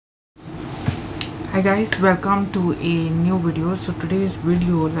Hi guys, welcome to a new video. So today's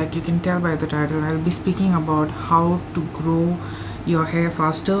video, like you can tell by the title, I'll be speaking about how to grow your hair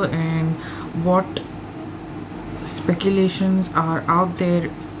faster and what speculations are out there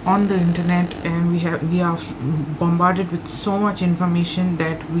on the internet, and we are bombarded with so much information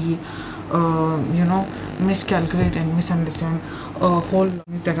that we miscalculate and misunderstand a whole lot of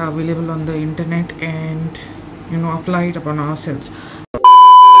things that are available on the internet and apply it upon ourselves.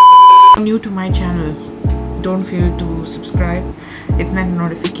 New to my channel, don't fail to subscribe, hit that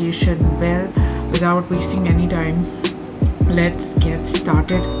notification bell. Without wasting any time, let's get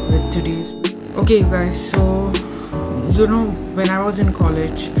started with today's video. Okay you guys, so when I was in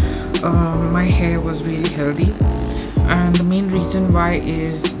college, my hair was really healthy, and the main reason why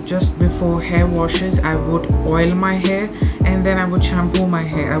is just before hair washes I would oil my hair and then I would shampoo my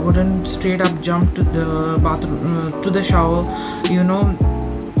hair. I wouldn't straight up jump to the bathroom, to the shower,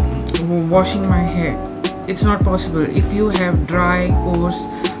 washing my hair. It's not possible. If you have dry, coarse,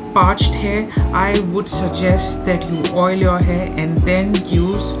 parched hair, I would suggest that you oil your hair and then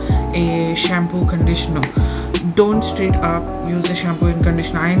use a shampoo conditioner. Don't straight up use the shampoo and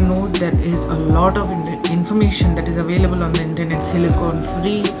conditioner. I know there is a lot of information that is available on the internet: silicone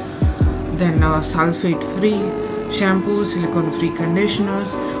free, then sulfate free shampoos, silicone free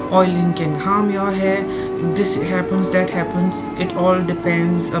conditioners. Oiling can harm your hair. This happens, that happens. It all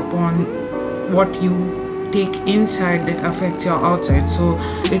depends upon what you take inside that affects your outside. So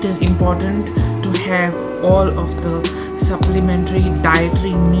it is important to have all of the supplementary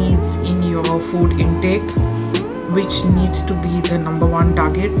dietary needs in your food intake, which needs to be the #1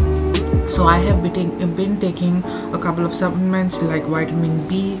 target. So I have been taking a couple of supplements like vitamin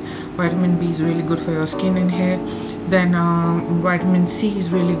B. Vitamin B is really good for your skin and hair. Then vitamin C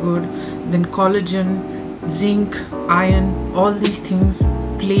is really good. Then collagen, zinc, iron, all these things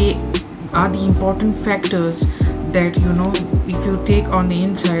are the important factors that if you take on the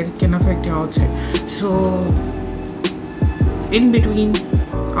inside can affect your outside. So in between,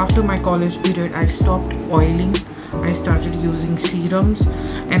 after my college period, I stopped oiling. I started using serums,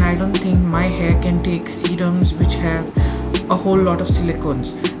 and I don't think my hair can take serums which have a whole lot of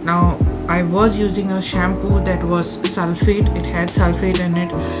silicones. Now I was using a shampoo that was sulfate, it had sulfate in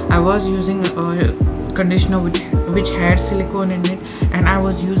it. I was using a conditioner which had silicone in it, and I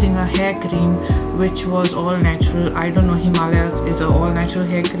was using a hair cream which was all natural. I don't know, Himalayas is a all natural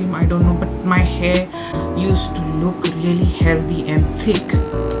hair cream, I don't know, but my hair used to look really healthy and thick.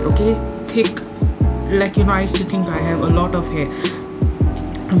 Okay, thick, like I used to think I have a lot of hair,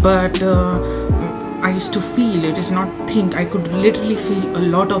 but I used to feel it is not think. I could literally feel a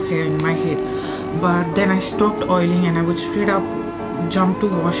lot of hair in my head. But then I stopped oiling and I would straight up jump to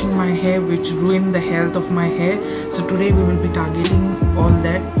washing my hair, which ruined the health of my hair. So today we will be targeting all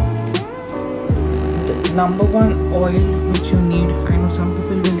that. The #1 oil which you need, I know some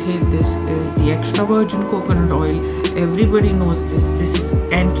people will hate this, is the extra virgin coconut oil. Everybody knows this. This is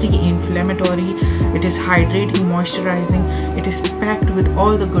anti-inflammatory, it is hydrating, moisturizing, it is packed with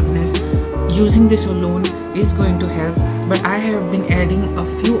all the goodness. Using this alone is going to help, but I have been adding a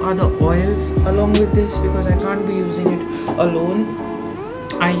few other oils along with this because I can't be using it alone.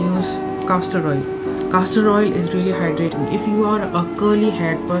 I use castor oil. Castor oil is really hydrating. If you are a curly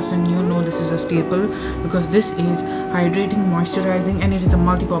haired person, this is a staple because this is hydrating, moisturizing, and it is a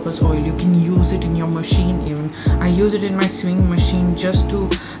multi-purpose oil. You can use it in your machine even. I use it in my swing machine just to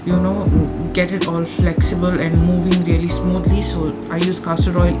get it all flexible and moving really smoothly. So I use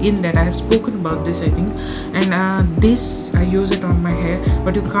castor oil in that. I have spoken about this, I think, and this I use it on my hair,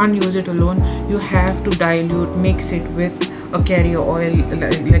 but you can't use it alone. You have to dilute, mix it with a carrier oil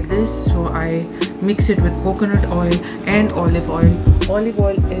like this. So I mix it with coconut oil and olive oil. Olive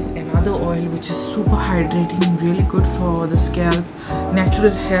oil is another oil which is super hydrating, really good for the scalp,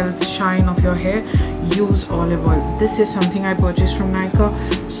 natural health, shine of your hair. Use olive oil. This is something I purchased from Nika.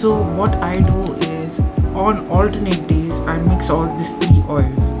 So what I do is on alternate days I mix all these 3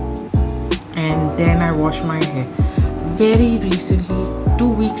 oils and then I wash my hair. Very recently,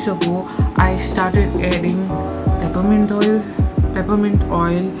 2 weeks ago, I started adding peppermint oil. Peppermint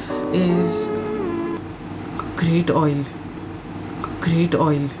oil is great oil.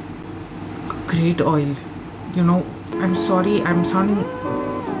 I'm sorry, I'm sounding,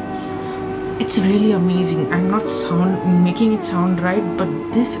 it's really amazing. I'm not making it sound right, but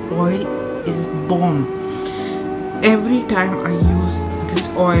this oil is bomb. Every time I use this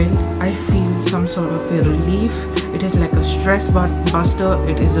oil, I feel some sort of a relief. It is like a stress buster.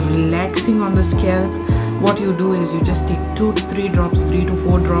 It is relaxing on the scalp. What you do is you just take 2 to 3 drops, 3 to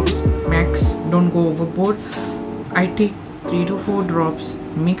 4 drops max. Don't go overboard. I take 3 to 4 drops,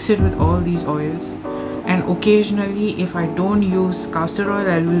 mix it with all these oils, and occasionally if I don't use castor oil,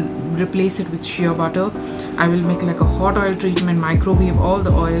 I will replace it with shea butter. I will make like a hot oil treatment, microwave all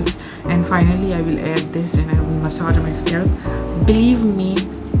the oils, and finally I will add this and I will massage my scalp. Believe me,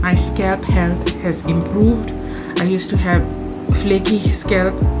 my scalp health has improved. I used to have flaky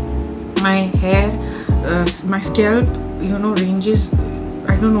scalp. My hair, my scalp, you know, ranges.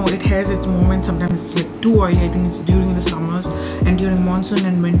 I don't know, it has its moments. Sometimes it's like too oily. I think it's during the summers, and during monsoon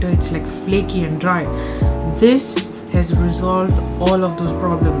and winter it's like flaky and dry. This has resolved all of those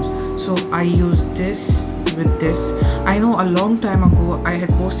problems. So I use this with this. I know a long time ago I had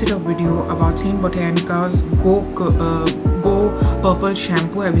posted a video about Saint Botanica's Go Purple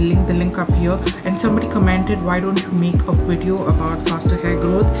shampoo. I will link the link up here, and somebody commented, why don't you make a video about faster hair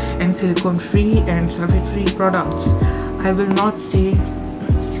growth and silicone free and sulfate free products. I will not say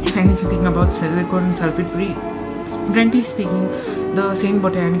anything about silicone and sulfate free. Frankly speaking, the Saint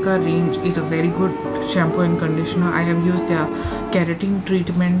Botanica range is a very good shampoo and conditioner. I have used their keratin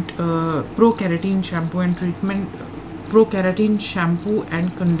treatment, pro keratin shampoo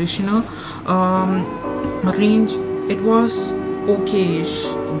and conditioner range. It was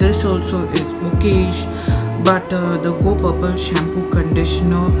okayish. This also is okayish, but the Go Purple shampoo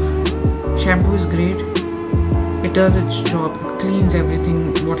is great. It does its job, it cleans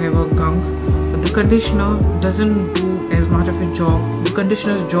everything, whatever gunk. But the conditioner doesn't do as much of a job. The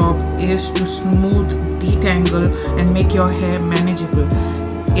conditioner's job is to smooth, detangle, and make your hair manageable.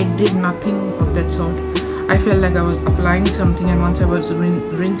 It did nothing of that sort. I felt like I was applying something, and once I was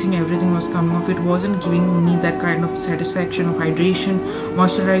rinsing, everything was coming off. It wasn't giving me that kind of satisfaction of hydration,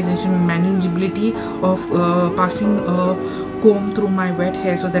 moisturization, manageability of passing a comb through my wet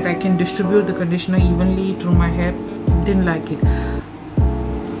hair so that I can distribute the conditioner evenly through my hair. Didn't like it.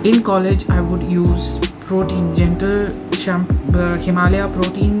 In college, I would use protein gentle shampoo, Himalaya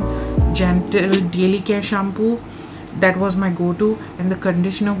protein gentle daily care shampoo. That was my go-to, and the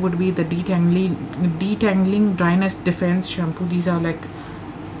conditioner would be the detangling dryness defense shampoo. These are like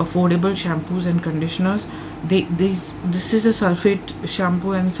affordable shampoos and conditioners. This is a sulfate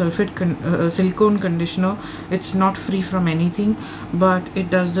shampoo and silicone conditioner. It's not free from anything, but it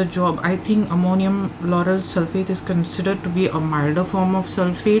does the job. I think ammonium lauryl sulfate is considered to be a milder form of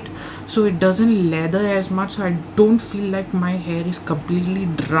sulfate, so it doesn't lather as much, so I don't feel like my hair is completely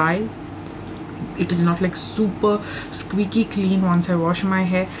dry. It is not like super squeaky clean once I wash my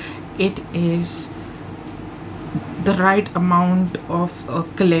hair. It is the right amount of a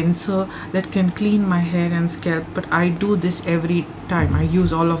cleanser that can clean my hair and scalp. But I do this every time. I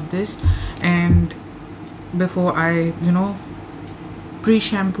use all of this, and before I,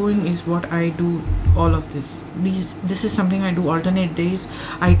 pre-shampooing is what I do. All of this is something I do alternate days.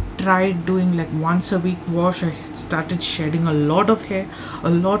 I tried doing like once a week wash. I started shedding a lot of hair,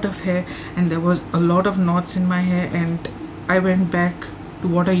 and there was a lot of knots in my hair, and I went back to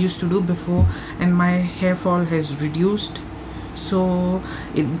what I used to do before, and my hair fall has reduced. So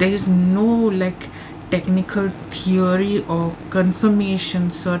there is no like technical theory or confirmation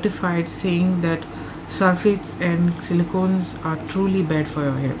certified saying that sulfates and silicones are truly bad for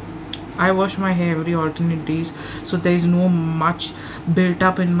your hair. I wash my hair every alternate days, so there is no much built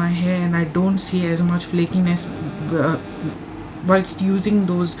up in my hair, and I don't see as much flakiness whilst using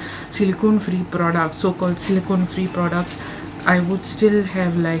those silicone free products, so-called silicone free products. I would still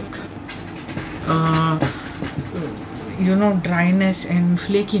have like dryness and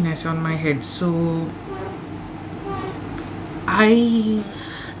flakiness on my head. So I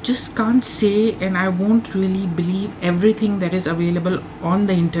just can't say, and I won't really believe everything that is available on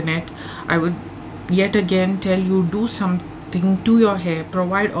the internet. I would yet again tell you, do something to your hair,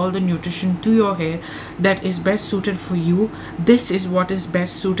 provide all the nutrition to your hair that is best suited for you. This is what is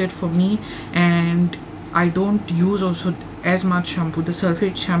best suited for me, and I don't use also as much shampoo. The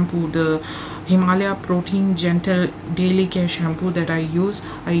sulfate shampoo, the Himalaya protein gentle daily care shampoo that I use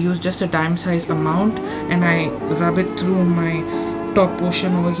just a dime size amount, and I rub it through my top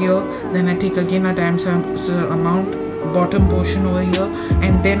portion over here. Then I take again a dime size amount, bottom portion over here,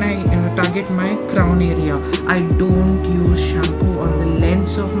 and then I target my crown area. I don't use shampoo on the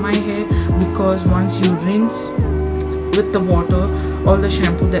lengths of my hair, because once you rinse with the water, all the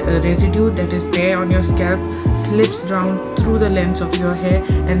shampoo, the residue that is there on your scalp slips down through the lengths of your hair,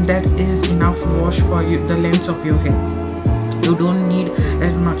 and that is enough wash for you, the lengths of your hair. You don't need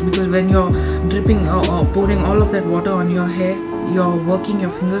as much, because when you're dripping or pouring all of that water on your hair, you're working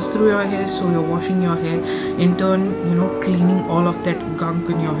your fingers through your hair, so you're washing your hair, in turn cleaning all of that gunk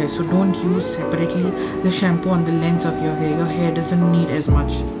in your hair. So don't use separately the shampoo on the lengths of your hair. Your hair doesn't need as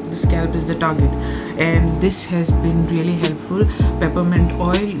much. the scalp is the target, and this has been really helpful. Peppermint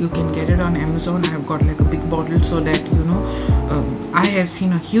oil, you can get it on Amazon. I've got like a big bottle, so that I have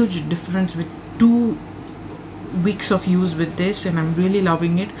seen a huge difference with 2 weeks of use with this, and I'm really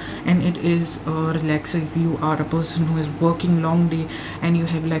loving it. And it is a relaxer if you are a person who is working long day and you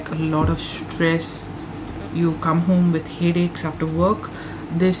have like a lot of stress, you come home with headaches after work,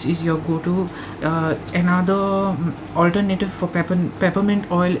 this is your go-to. Another alternative for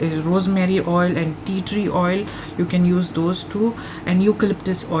peppermint oil is rosemary oil and tea tree oil. You can use those two, and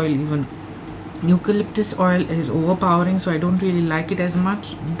eucalyptus oil even. Eucalyptus oil is overpowering, so I don't really like it as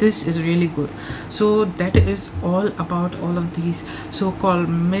much. This is really good. So that is all about all of these so-called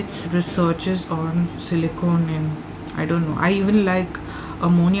myths, researches on silicone, and I don't know. I even like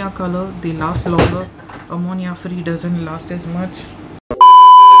ammonia color, they last longer. Ammonia free doesn't last as much.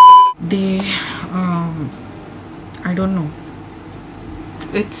 They I don't know,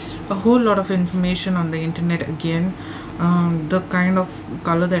 it's a whole lot of information on the internet again. The kind of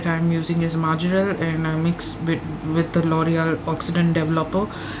color that I'm using is marginal, and I mix with the L'Oreal oxidant developer,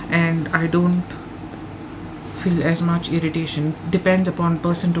 and I don't feel as much irritation. Depends upon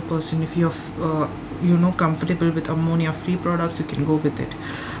person to person. If you're comfortable with ammonia free products, you can go with it,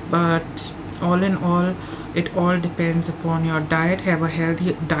 but all in all, it all depends upon your diet. Have a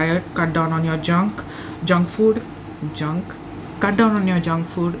healthy diet, cut down on your junk food. Cut down on your junk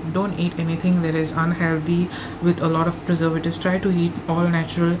food. Don't eat anything that is unhealthy with a lot of preservatives. Try to eat all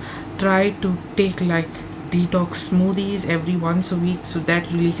natural. Try to take like detox smoothies every once a week, so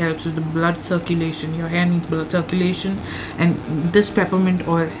that really helps with the blood circulation. Your hair needs blood circulation, and this peppermint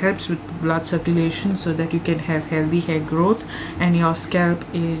oil helps with blood circulation, so that you can have healthy hair growth and your scalp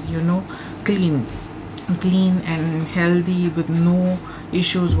is clean and healthy with no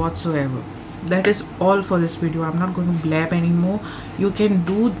issues whatsoever. That is all for this video. I'm not going to blab anymore. You can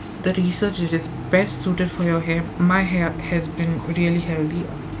do the research that is best suited for your hair. My hair has been really healthy.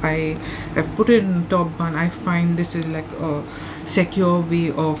 I have put it in top bun. I find this is like a secure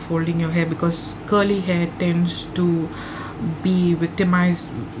way of holding your hair, because curly hair tends to be victimized.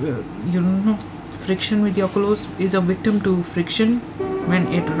 Friction with your clothes is a victim to friction when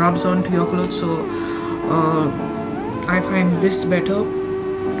it rubs onto your clothes. So I find this better,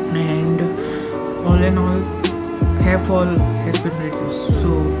 and all in all, hair fall has been reduced.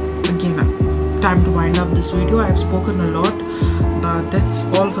 So again, time to wind up this video. I have spoken a lot, but that's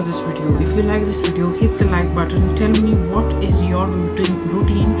all for this video. If you like this video, hit the like button. Tell me what is your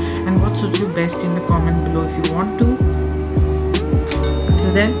routine and what suits you best in the comment below if you want to.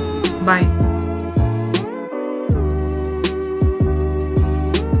 Until then, bye.